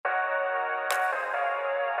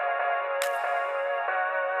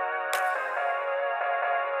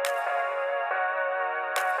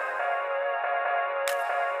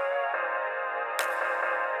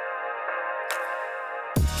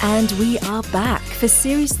And we are back for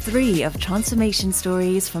Series 3 of Transformation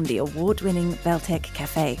Stories from the award-winning Beltec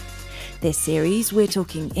Cafe. This series, we're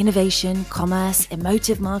talking innovation, commerce,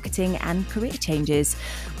 emotive marketing, and career changes.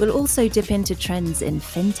 We'll also dip into trends in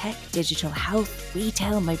fintech, digital health,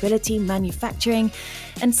 retail, mobility, manufacturing,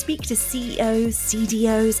 and speak to CEOs,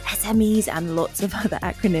 CDOs, SMEs, and lots of other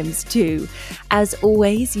acronyms too. As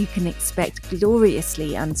always, you can expect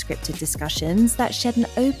gloriously unscripted discussions that shed an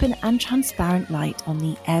open and transparent light on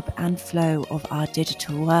the ebb and flow of our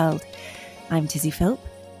digital world. I'm Tizzy Philp,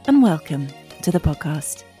 and welcome to the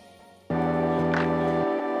podcast.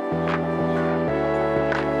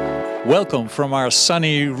 Welcome from our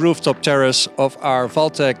sunny rooftop terrace of our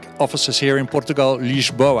Valtec offices here in Portugal,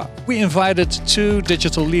 Lisboa. We invited two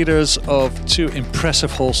digital leaders of two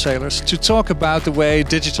impressive wholesalers to talk about the way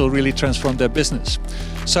digital really transformed their business.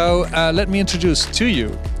 So let me introduce to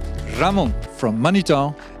you Ramon from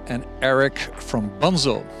Maniton and Eric from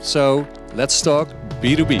Bunzel. So let's talk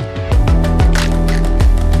B2B.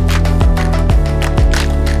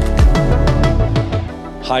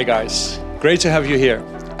 Hi guys, great to have you here.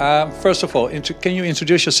 First of all, can you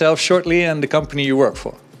introduce yourself shortly and the company you work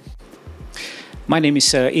for? My name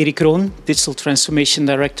is Erik Kroon, Digital Transformation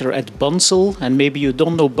Director at Bunzel. And maybe you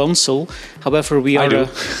don't know Bunzel. However, we are... I do.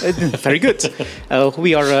 Very good.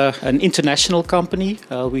 We are an international company.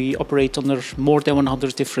 We operate under more than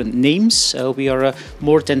 100 different names. We are a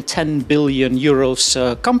more than 10 billion euros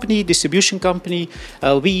company, distribution company.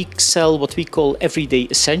 We sell what we call everyday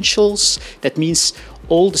essentials. That means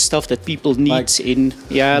all the stuff that people need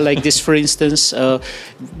like this, for instance.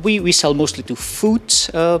 We sell mostly to food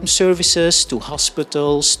services, to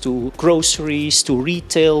hospitals, to groceries, to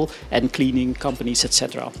retail and cleaning companies,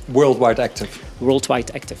 etc. Worldwide active.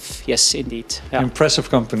 Worldwide active, yes, indeed. Yeah. Impressive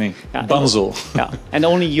company, yeah, Bunzel. And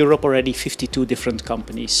only in Europe already 52 different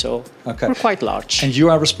companies, so we're quite large. And you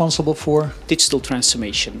are responsible for? Digital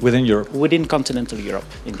transformation. Within Europe? Within continental Europe,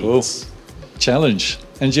 indeed. Cool. Challenge.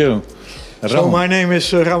 And you? So my name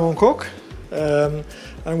is Ramon Kok.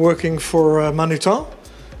 I'm working for Maniton,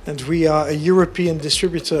 and we are a European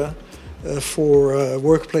distributor for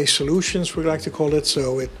workplace solutions, we like to call it.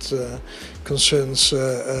 So it concerns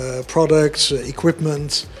products,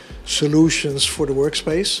 equipment, solutions for the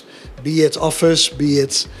workspace, be it office, be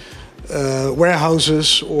it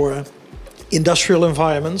warehouses or industrial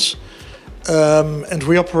environments. And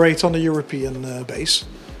we operate on a European base.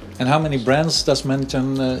 And how many brands does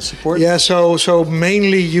Maniton support? Yeah, so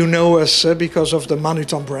mainly you know us because of the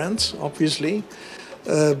Maniton brand, obviously.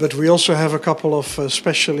 But we also have a couple of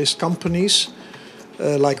specialist companies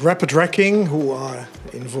like Rapid Racking, who are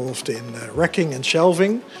involved in racking and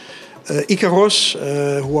shelving. Icaros,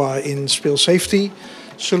 who are in spill safety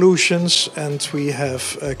solutions. And we have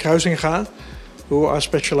Kruisinga, who are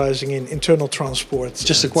specializing in internal transport.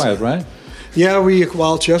 Just acquired, right? Yeah,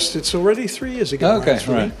 it's already 3 years ago. Okay,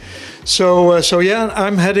 actually. right. So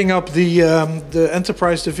I'm heading up the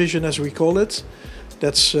enterprise division, as we call it.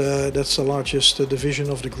 That's the largest division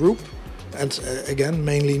of the group, and again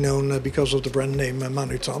mainly known because of the brand name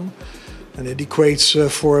Maniton, and it equates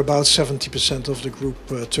for about 70% of the group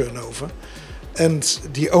turnover, and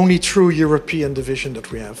the only true European division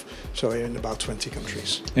that we have. So in about 20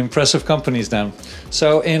 countries. Impressive companies then.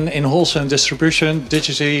 So in wholesale and distribution,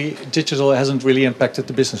 digital hasn't really impacted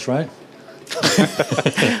the business, right?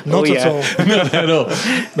 Not at all. Not at all.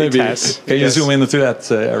 Maybe. Can you zoom into that,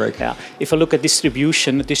 Eric? Yeah. If I look at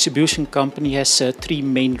distribution, a distribution company has 3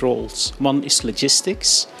 main roles. One is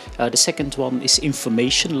logistics. The second one is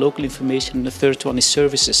information, local information, and the third one is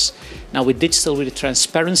services. Now with digital, with the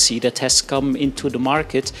transparency that has come into the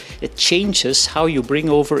market, it changes how you bring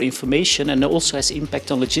over information and also has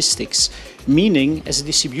impact on logistics. Meaning, as a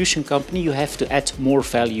distribution company, you have to add more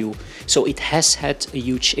value. So it has had a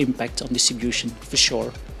huge impact on distribution, for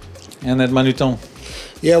sure. And at Maniton?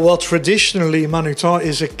 Yeah, well, traditionally, Maniton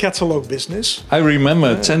is a catalog business. I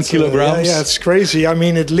remember, 10 kilograms. Yeah, it's crazy. I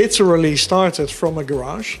mean, it literally started from a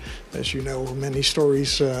garage. As you know, many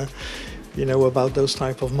stories, about those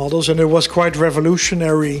type of models. And it was quite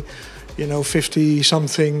revolutionary,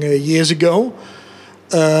 50-something years ago.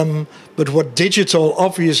 But what digital,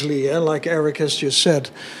 obviously, like Eric has just said,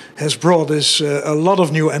 has brought is a lot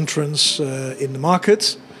of new entrants in the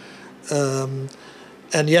market. And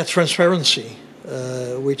yet transparency.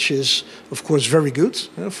 Which is, of course, very good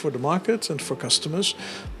for the market and for customers.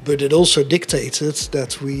 But it also dictated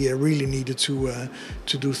that we really needed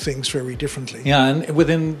to do things very differently. Yeah, and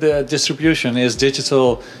within the distribution, is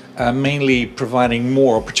digital mainly providing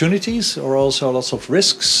more opportunities or also lots of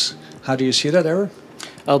risks? How do you see that, Eric?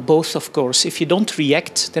 Both, of course. If you don't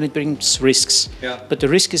react, then it brings risks. Yeah. But the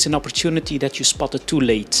risk is an opportunity that you spotted too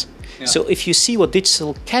late. Yeah. So if you see what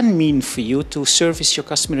digital can mean for you to service your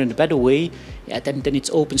customer in a better way, then it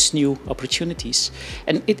opens new opportunities.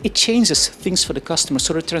 And it changes things for the customer.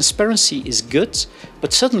 So the transparency is good,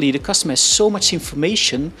 but suddenly the customer has so much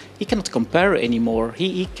information, he cannot compare anymore.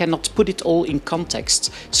 He cannot put it all in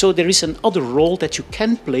context. So there is another role that you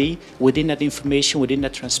can play within that information, within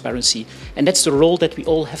that transparency. And that's the role that we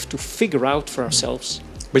all have to figure out for ourselves.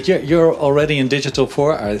 But you're already in digital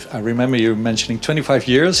for, I remember you mentioning 25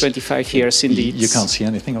 years. 25 years, indeed. You can't see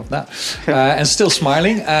anything of that. And still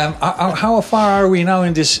smiling. How far are we now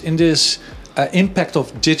in this impact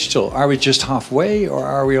of digital? Are we just halfway or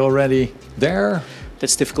are we already there?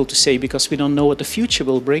 That's difficult to say because we don't know what the future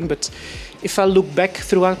will bring. But if I look back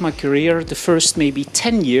throughout my career, the first maybe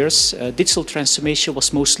 10 years, digital transformation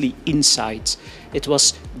was mostly inside. It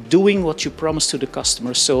was doing what you promised to the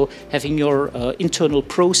customer. So having your internal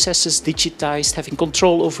processes digitized, having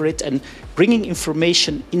control over it and bringing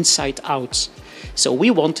information inside out. So we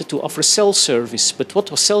wanted to offer self-service. But what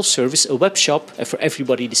was self-service? A web shop for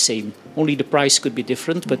everybody the same. Only the price could be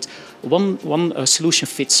different, but one solution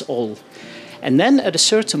fits all. And then at a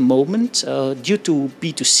certain moment, due to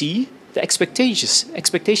B2C, the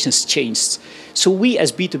expectations changed. So we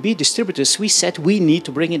as B2B distributors, we said we need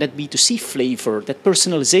to bring in that B2C flavor, that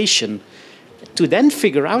personalization, to then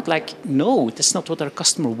figure out no, that's not what our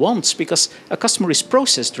customer wants because a customer is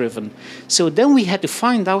process driven. So then we had to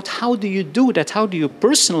find out how do you do that? How do you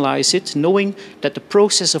personalize it knowing that the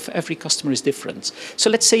process of every customer is different? So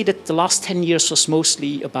let's say that the last 10 years was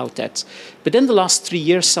mostly about that. But then the last 3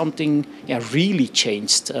 years something really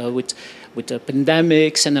changed with the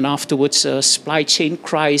pandemics and then afterwards supply chain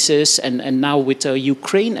crisis and now with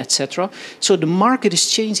Ukraine, etc. So the market is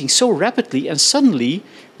changing so rapidly and suddenly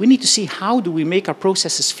we need to see how do we make our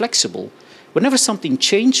processes flexible. Whenever something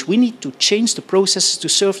changes, we need to change the processes to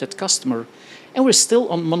serve that customer. And we're still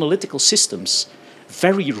on monolithical systems,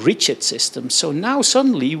 very rigid systems. So now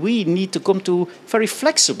suddenly we need to come to very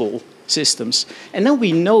flexible systems. And then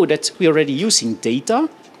we know that we're already using data.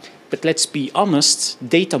 But let's be honest,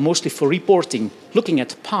 data mostly for reporting, looking at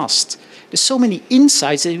the past. There's so many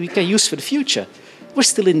insights that we can use for the future. We're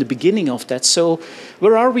still in the beginning of that. So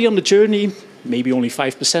where are we on the journey? Maybe only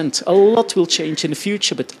 5%. A lot will change in the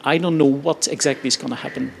future, but I don't know what exactly is going to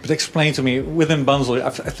happen. But explain to me, within Bunzl,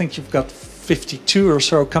 I think you've got 52 or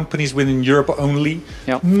so companies within Europe only.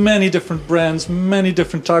 Yeah. Many different brands, many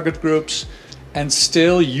different target groups. And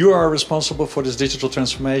still you are responsible for this digital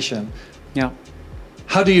transformation. Yeah.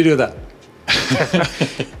 How do you do that?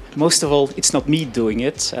 Most of all, it's not me doing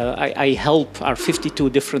it. I help our 52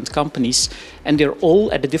 different companies, and they're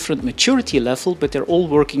all at a different maturity level, but they're all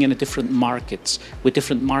working in a different market with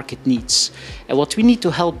different market needs. And what we need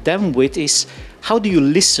to help them with is how do you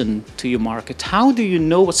listen to your market? How do you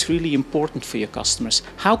know what's really important for your customers?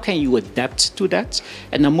 How can you adapt to that?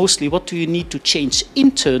 And then mostly, what do you need to change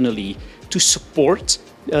internally to support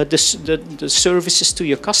the services to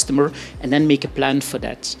your customer and then make a plan for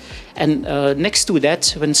that. And next to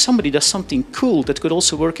that, when somebody does something cool that could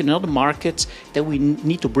also work in another market, then we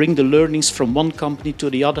need to bring the learnings from one company to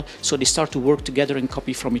the other so they start to work together and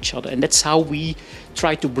copy from each other. And that's how we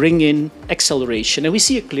try to bring in acceleration. And we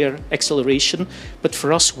see a clear acceleration, but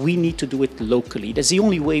for us, we need to do it locally. That's the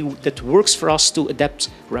only way that works for us to adapt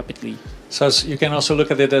rapidly. So you can also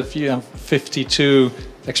look at it that you have 52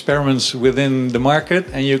 experiments within the market,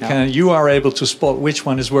 and you are able to spot which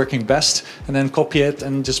one is working best, and then copy it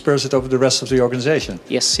and disperse it over the rest of the organization.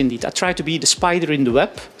 Yes, indeed. I try to be the spider in the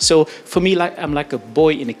web. So for me, I'm like a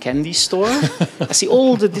boy in a candy store. I see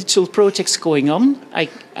all the digital projects going on. I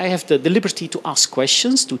have the liberty to ask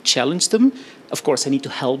questions, to challenge them. Of course, I need to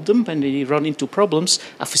help them when they run into problems.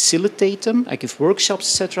 I facilitate them. I give workshops,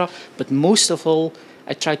 etc. But most of all,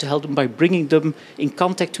 I try to help them by bringing them in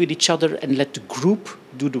contact with each other and let the group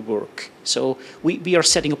do the work. So we are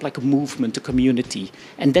setting up like a movement, a community.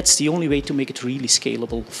 And that's the only way to make it really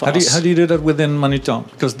scalable for us. How do you do that within Manutan?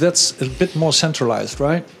 Because that's a bit more centralized,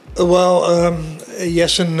 right? Well,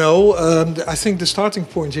 yes and no. I think the starting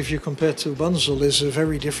point, if you compare to Bunzl, is a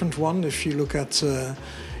very different one. If you look at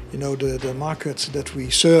the market that we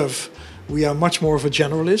serve, we are much more of a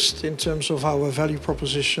generalist in terms of our value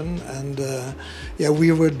proposition, and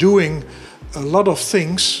we were doing a lot of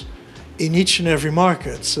things in each and every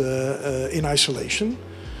market in isolation.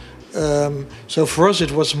 So for us,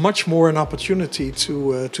 it was much more an opportunity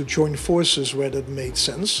to join forces where that made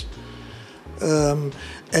sense.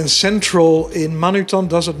 And central in Manutan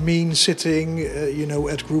doesn't mean sitting,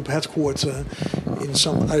 at group headquarters. in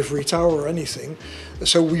some ivory tower or anything.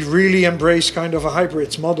 So we really embrace kind of a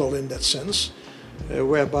hybrid model in that sense,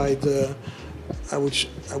 whereby I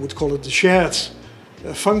would call it the shared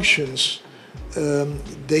functions.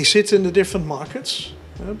 They sit in the different markets,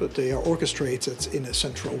 but they are orchestrated in a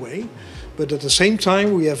central way. But at the same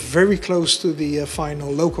time, we have very close to the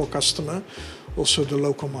final local customer, also the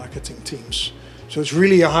local marketing teams. So it's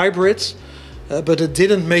really a hybrid, but it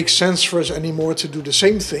didn't make sense for us anymore to do the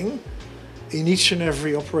same thing in each and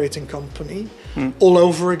every operating company all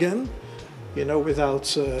over again,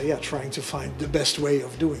 without trying to find the best way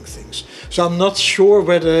of doing things. So I'm not sure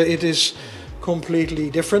whether it is completely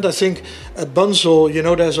different. I think at Bunzl,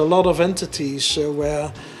 there's a lot of entities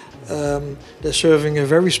where they're serving a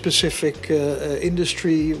very specific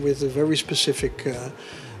industry with a very specific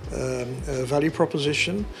value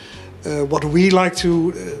proposition. What we like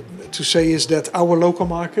to say is that our local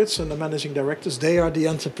markets and the managing directors, they are the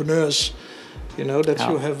entrepreneurs, that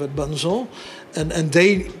you have at Bunzl, and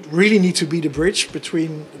they really need to be the bridge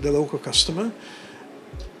between the local customer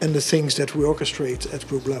and the things that we orchestrate at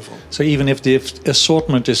group level. So even if the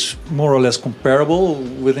assortment is more or less comparable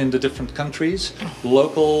within the different countries,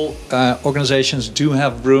 local organizations do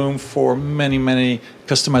have room for many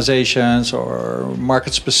customizations or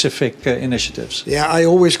market-specific initiatives. Yeah, I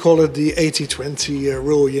always call it the 80-20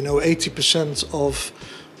 rule. 80%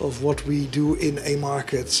 of what we do in a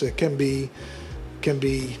market can be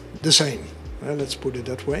the same. Let's put it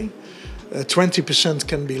that way. 20%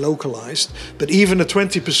 can be localized, but even the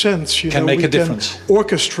 20% can make a difference.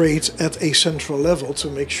 Orchestrate at a central level to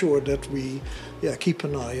make sure that we keep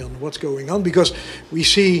an eye on what's going on, because we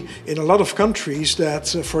see in a lot of countries that,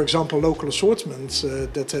 for example, local assortment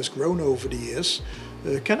that has grown over the years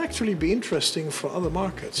can actually be interesting for other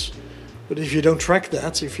markets. But if you don't track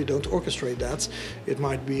that, if you don't orchestrate that, it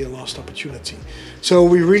might be a lost opportunity. So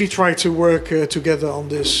we really try to work together on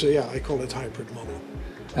this, I call it hybrid model.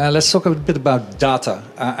 Let's talk a bit about data.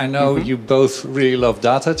 I know you both really love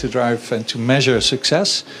data to drive and to measure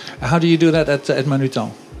success. How do you do that at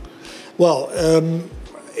Manutan? Well,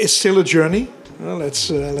 it's still a journey. Let's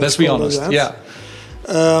be honest. Yeah.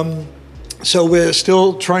 So we're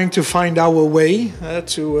still trying to find our way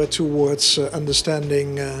towards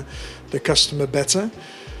understanding the customer better.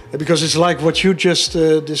 Because it's like what you just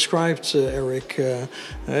described, Eric.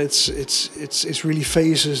 It's really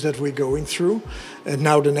phases that we're going through, and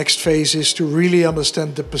now the next phase is to really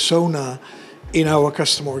understand the persona in our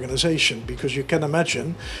customer organization. Because you can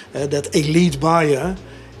imagine that a lead buyer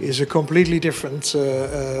is a completely different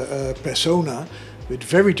persona with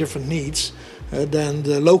very different needs than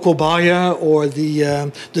the local buyer or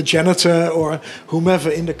the janitor or whomever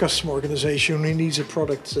in the customer organization who needs a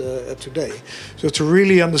product today. So to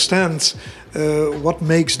really understand what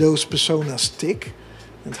makes those personas tick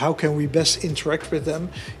and how can we best interact with them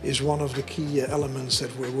is one of the key elements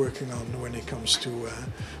that we're working on when it comes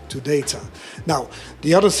to data. Now,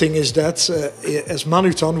 the other thing is that as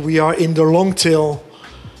Manutan, we are in the long tail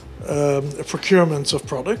procurement of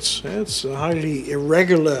products. It's highly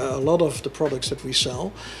irregular, a lot of the products that we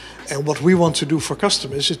sell. And what we want to do for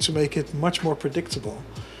customers is to make it much more predictable.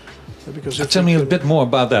 Tell me a bit more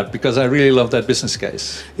about that, because I really love that business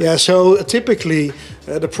case. Yeah, so typically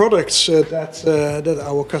the products that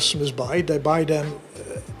our customers buy, they buy them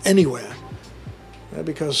anywhere.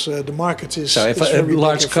 Because the market is... So if a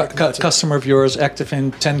large customer of yours active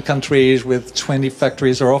in 10 countries with 20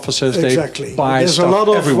 factories or offices, exactly. They buy There's stuff a lot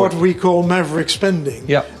of everywhere. what we call maverick spending.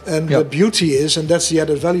 Yeah. And the beauty is, and that's the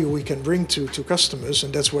added value we can bring to customers,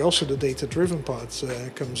 and that's where also the data-driven part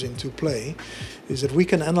comes into play, is that we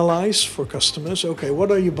can analyze for customers, okay, what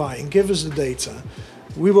are you buying? Give us the data.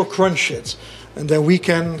 We will crunch it. And then we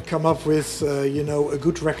can come up with, a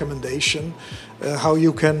good recommendation, how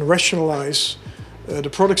you can rationalize the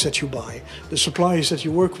products that you buy, the suppliers that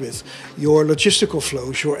you work with, your logistical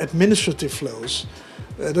flows, your administrative flows.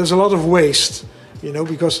 There's a lot of waste,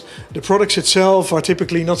 because the products itself are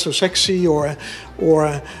typically not so sexy or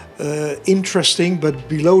interesting, but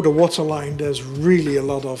below the waterline there's really a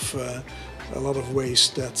lot of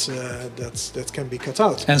waste that can be cut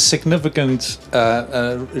out. And significant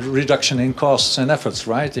reduction in costs and efforts,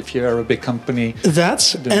 right? If you're a big company.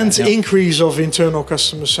 Increase of internal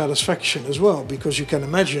customer satisfaction as well, because you can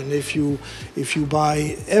imagine if you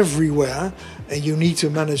buy everywhere and you need to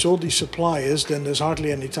manage all these suppliers, then there's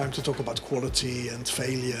hardly any time to talk about quality and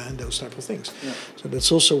failure and those type of things. Yeah. So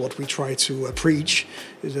that's also what we try to preach,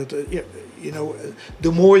 is that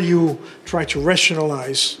the more you try to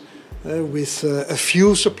rationalize with a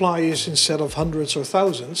few suppliers instead of hundreds or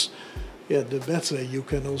thousands, the better you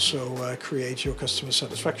can also create your customer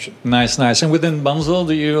satisfaction. Nice, nice. And within Bunzl,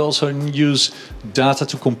 do you also use data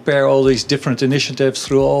to compare all these different initiatives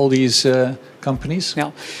through all these companies?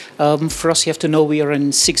 Yeah. For us, you have to know we are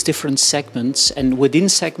in 6 different segments, and within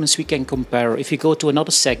segments we can compare. If you go to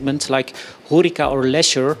another segment like horeca or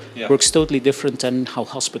leisure, works totally different than how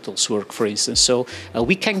hospitals work, for instance. So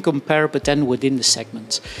we can compare, but then within the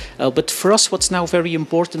segment. But for us, what's now very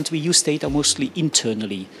important, we use data mostly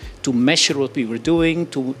internally to measure what we were doing,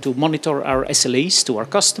 to monitor our SLAs to our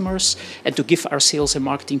customers, and to give our sales and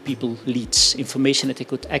marketing people leads, information that they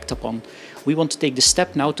could act upon. We want to take the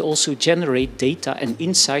step now to also generate data and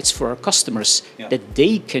insights for our customers that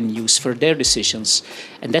they can use for their decisions.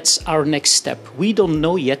 And that's our next step. We don't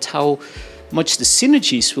know yet how much the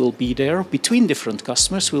synergies will be there between different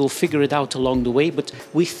customers. We'll figure it out along the way, but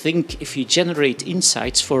we think if you generate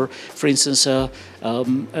insights for instance, a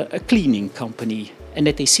cleaning company, and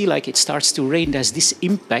that they see like it starts to rain, there's this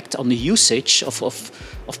impact on the usage of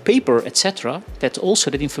paper, etc., that also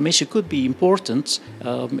that information could be important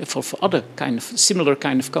for other kind of similar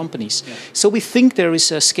kind of companies. Yeah. So we think there is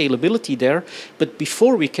a scalability there, but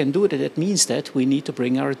before we can do that, it means that we need to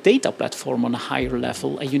bring our data platform on a higher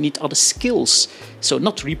level, and you need other skills. So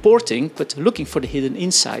not reporting, but looking for the hidden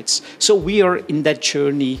insights. So we are in that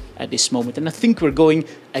journey at this moment, and I think we're going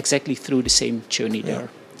exactly through the same journey there.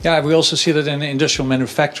 Yeah, we also see that in industrial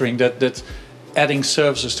manufacturing, that adding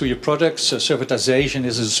services to your products, servitization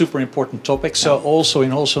is a super important topic. So also in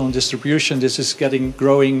wholesale and distribution, this is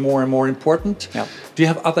growing more and more important. Yeah. Do you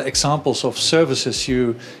have other examples of services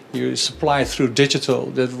you supply through digital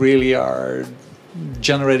that really are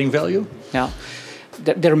generating value? Yeah.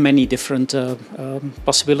 There are many different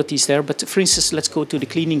possibilities there. But for instance, let's go to the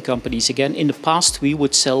cleaning companies again. In the past, we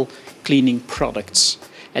would sell cleaning products.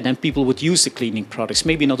 And then people would use the cleaning products,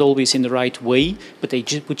 maybe not always in the right way, but they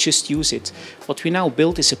would just use it. What we now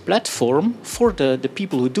build is a platform for the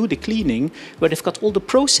people who do the cleaning, where they've got all the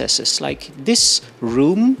processes. Like this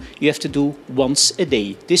room, you have to do once a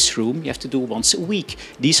day. This room, you have to do once a week.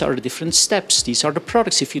 These are the different steps. These are the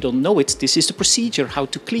products. If you don't know it, this is the procedure, how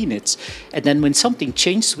to clean it. And then when something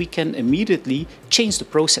changes, we can immediately change the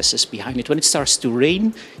processes behind it. When it starts to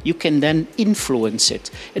rain, you can then influence it.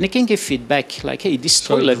 And it can give feedback like, hey, this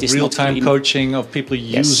toilet is real-time coaching of people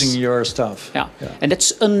using your stuff. Yeah, and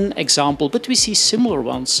that's an example. But we see similar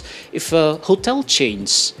ones. If hotel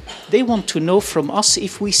chains, they want to know from us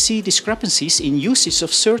if we see discrepancies in usage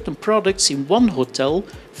of certain products in one hotel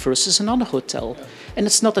versus another hotel. And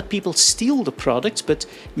it's not that people steal the products, but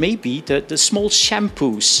maybe the small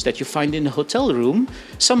shampoos that you find in a hotel room,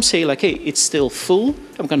 some say like, hey, it's still full,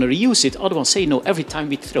 I'm going to reuse it. Other ones say, no, every time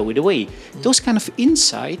we throw it away. Those kind of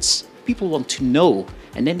insights, people want to know,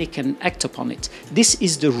 and then they can act upon it. This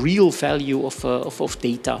is the real value of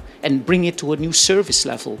data, and bring it to a new service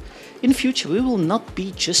level. In the future, we will not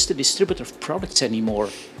be just a distributor of products anymore.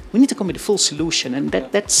 We need to come with a full solution, and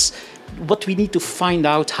that's what we need to find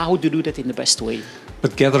out, how to do that in the best way.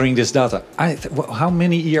 But gathering this data, how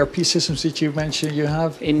many ERP systems did you mention you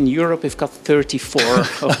have? In Europe, we've got 34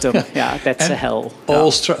 of them. Yeah, that's a hell. All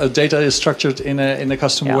data is structured in a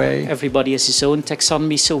custom way. Everybody has his own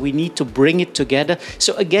taxonomy, so we need to bring it together.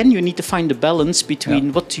 So again, you need to find the balance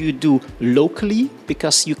between what do you do locally,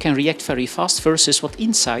 because you can react very fast, versus what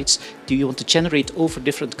insights do you want to generate over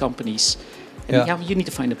different companies. And you need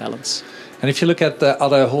to find a balance. And if you look at the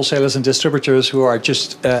other wholesalers and distributors who are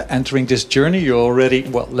just entering this journey, you're already,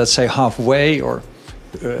 let's say halfway, or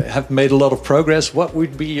have made a lot of progress. What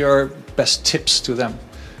would be your best tips to them?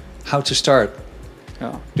 How to start?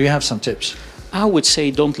 Do you have some tips? I would say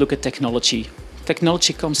don't look at technology.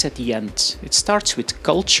 Technology comes at the end. It starts with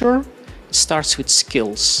culture. It starts with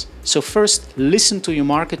skills. So first, listen to your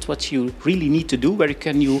market, what you really need to do, where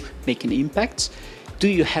can you make an impact. Do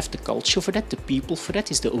you have the culture for that, the people for that?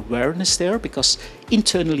 Is the awareness there? Because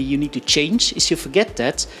internally you need to change. If you forget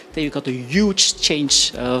that, then you've got a huge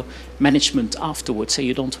change management afterwards, so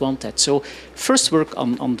you don't want that. So first work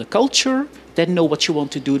on the culture, then know what you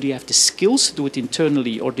want to do. Do you have the skills to do it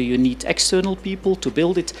internally, or do you need external people to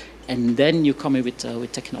build it? And then you come in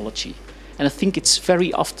with technology. And I think it's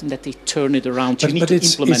very often that they turn it around. You need to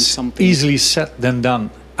implement something. It's easily said than done.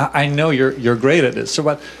 I know you're great at it. So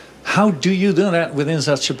what? How do you do that within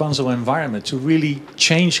such a Bunzl environment to really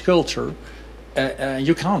change culture?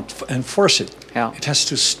 You can't enforce it. Yeah. It has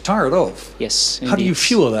to start off. Yes. How do you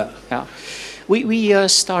fuel that? Yeah. We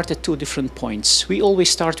start at 2 different points. We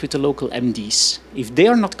always start with the local MDs. If they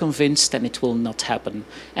are not convinced, then it will not happen.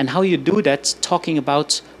 And how you do that, talking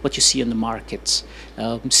about what you see in the market.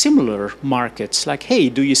 Similar markets, like, hey,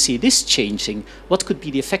 do you see this changing? What could be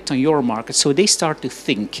the effect on your market? So they start to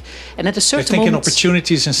think. And at a certain moment... They think in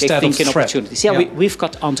opportunities instead of threat. Opportunities. Yeah, we've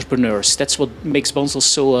got entrepreneurs. That's what makes Bunzl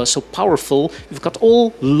so powerful. We've got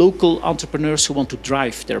all local entrepreneurs who want to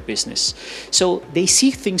drive their business. So they see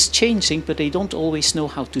things changing, but they don't always know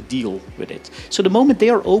how to deal with it. So the moment they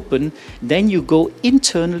are open, then you go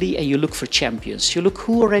internally and you look for champions. You look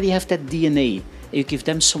who already have that DNA. You give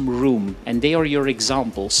them some room, and they are your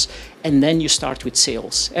examples. And then you start with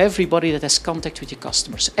sales. Everybody that has contact with your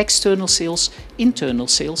customers, external sales, internal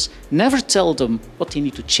sales, never tell them what they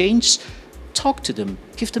need to change. Talk to them,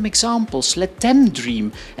 give them examples, let them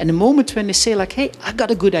dream. And the moment when they say like, hey, I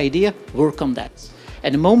got a good idea, work on that.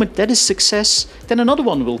 And the moment that is success, then another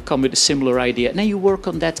one will come with a similar idea. And then you work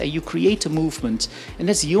on that and you create a movement. And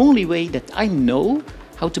that's the only way that I know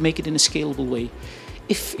how to make it in a scalable way.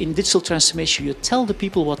 If in digital transformation you tell the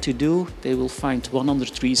people what to do, they will find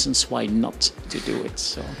 100 reasons why not to do it.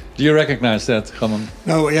 So. Do you recognize that, Ramon?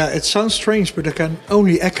 No, yeah, it sounds strange, but I can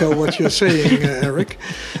only echo what you're saying, Eric.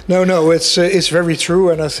 No, it's very true,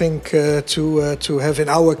 and I think to have in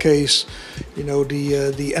our case,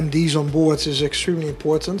 the MDs on board is extremely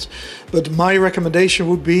important. But my recommendation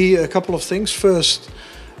would be a couple of things. First,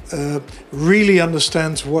 really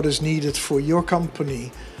understand what is needed for your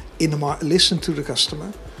company. Listen to the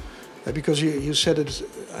customer, because you said it.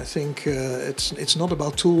 I think it's not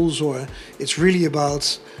about tools, or it's really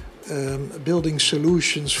about building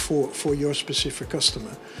solutions for your specific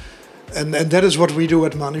customer, and that is what we do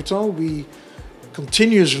at Manutan. We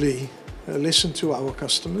continuously listen to our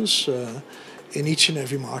customers in each and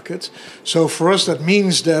every market. So for us, that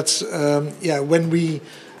means that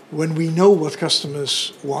when we know what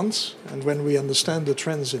customers want and when we understand the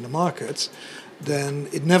trends in the market, then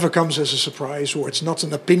it never comes as a surprise, or it's not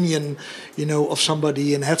an opinion, of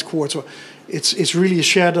somebody in headquarters. It's really a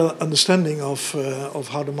shared understanding of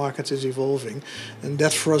how the market is evolving, and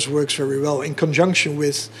that for us works very well in conjunction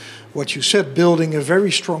with what you said, building a very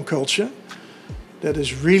strong culture that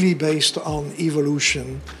is really based on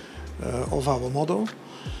evolution of our model.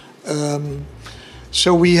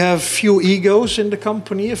 So we have few egos in the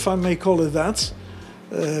company, if I may call it that.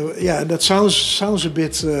 And that sounds a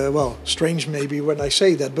bit strange maybe when I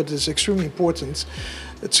say that, but it's extremely important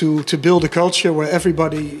to build a culture where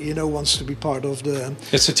everybody wants to be part of the.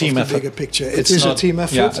 It's a team effort. Bigger picture. It is a team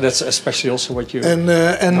effort. Yeah, that's especially also what you.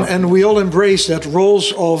 And we all embrace that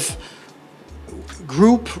roles of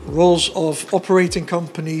group, roles of operating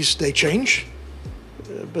companies, they change,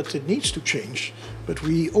 but it needs to change. But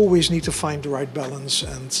we always need to find the right balance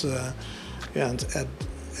and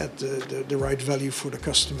at the right value for the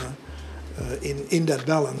customer in that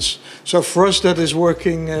balance. So for us that is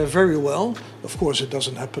working very well. Of course it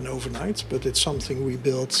doesn't happen overnight, but it's something we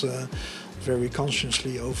built very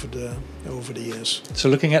consciously over the years. So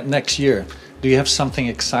looking at next year, do you have something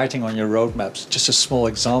exciting on your roadmaps? Just a small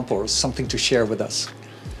example or something to share with us?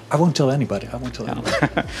 I won't tell anybody.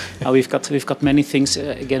 We've got many things.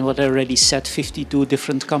 Again, what I already said, 52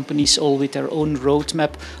 different companies, all with their own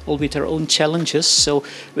roadmap, all with their own challenges. So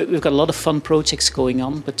we've got a lot of fun projects going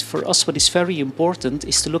on. But for us, what is very important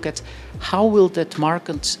is to look at how will that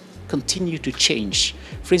market continue to change.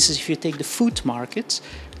 For instance, if you take the food market,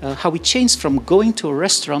 how we changed from going to a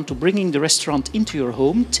restaurant to bringing the restaurant into your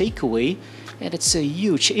home, takeaway. And it's a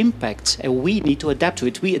huge impact, and we need to adapt to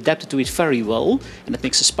it. We adapted to it very well, and it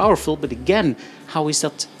makes us powerful. But again, how is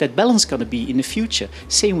that balance going to be in the future?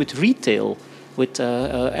 Same with retail, with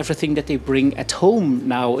everything that they bring at home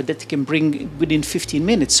now, that they can bring within 15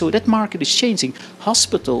 minutes. So that market is changing.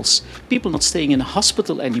 Hospitals, people not staying in a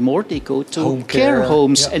hospital anymore. They go to home care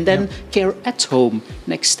homes, and then care at home,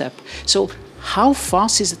 next step. So how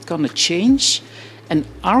fast is it going to change? And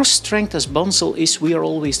our strength as Bunzl is we are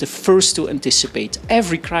always the first to anticipate.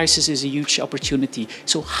 Every crisis is a huge opportunity.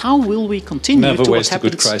 So how will we continue to what happens? Never waste a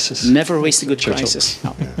good crisis. Never waste a good crisis.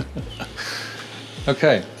 No.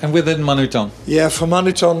 Okay, and within Manutan? Yeah, for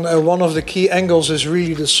Manutan, one of the key angles is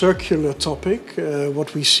really the circular topic.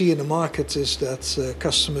 What we see in the market is that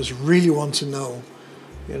customers really want to know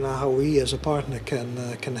how we as a partner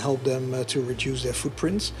can help them to reduce their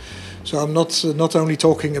footprint. So I'm not only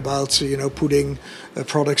talking about putting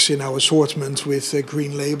products in our assortment with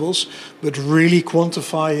green labels, but really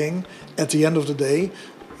quantifying at the end of the day,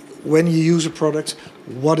 when you use a product,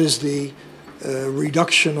 what is the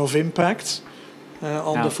reduction of impact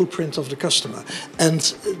on the footprint of the customer. And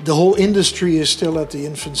the whole industry is still at the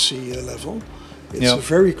infancy level. It's a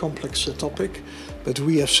very complex topic. But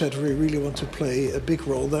we have said we really want to play a big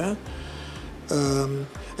role there.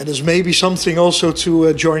 And there's maybe something also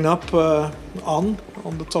to join up on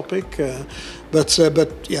the topic. But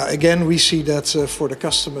yeah, again, we see that for the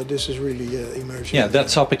customer, this is really emerging. Yeah, that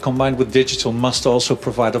topic combined with digital must also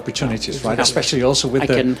provide opportunities, right? Especially also with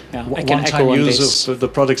the one-time use of the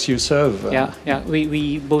products you serve.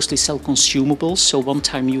 We mostly sell consumables, so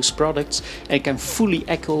one-time use products. I can fully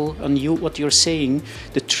echo on what you're saying.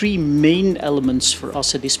 The three main elements for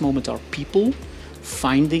us at this moment are people,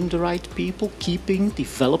 finding the right people, keeping,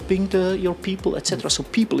 developing your people, etc. So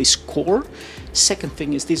people is core. Second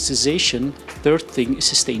thing is digitization. Third thing is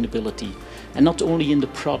sustainability. And not only in the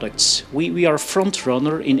products. We are a front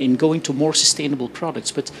runner in going to more sustainable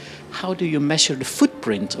products, but how do you measure the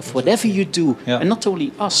footprint of whatever you do? Yeah. And not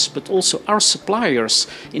only us, but also our suppliers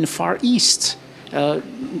in the Far East.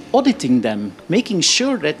 Auditing them, making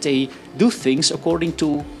sure that they do things according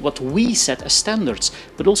to what we set as standards,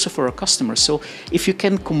 but also for our customers. So if you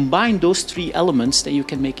can combine those three elements, then you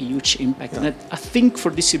can make a huge impact. Yeah. And I think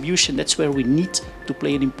for distribution, that's where we need to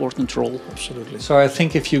play an important role. Absolutely. So I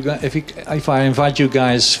think if I invite you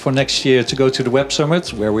guys for next year to go to the Web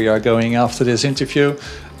Summit, where we are going after this interview,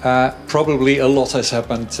 probably a lot has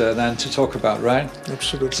happened then to talk about, right?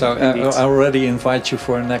 Absolutely. So I already invite you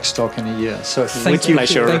for a next talk in a year. So thank you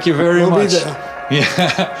very much. We'll be there.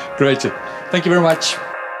 Yeah, great. Thank you very much.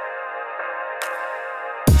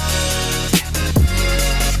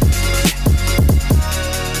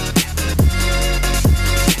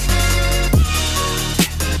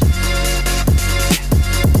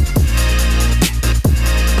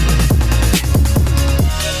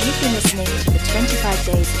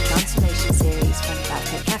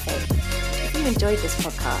 Enjoyed this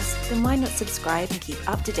podcast, then why not subscribe and keep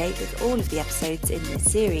up to date with all of the episodes in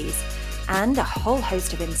this series and a whole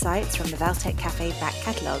host of insights from the Valtech Cafe back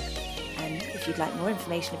catalogue. And if you'd like more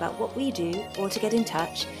information about what we do or to get in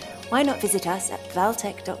touch, why not visit us at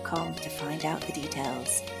valtech.com to find out the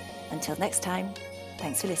details. Until next time,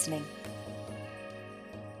 thanks for listening.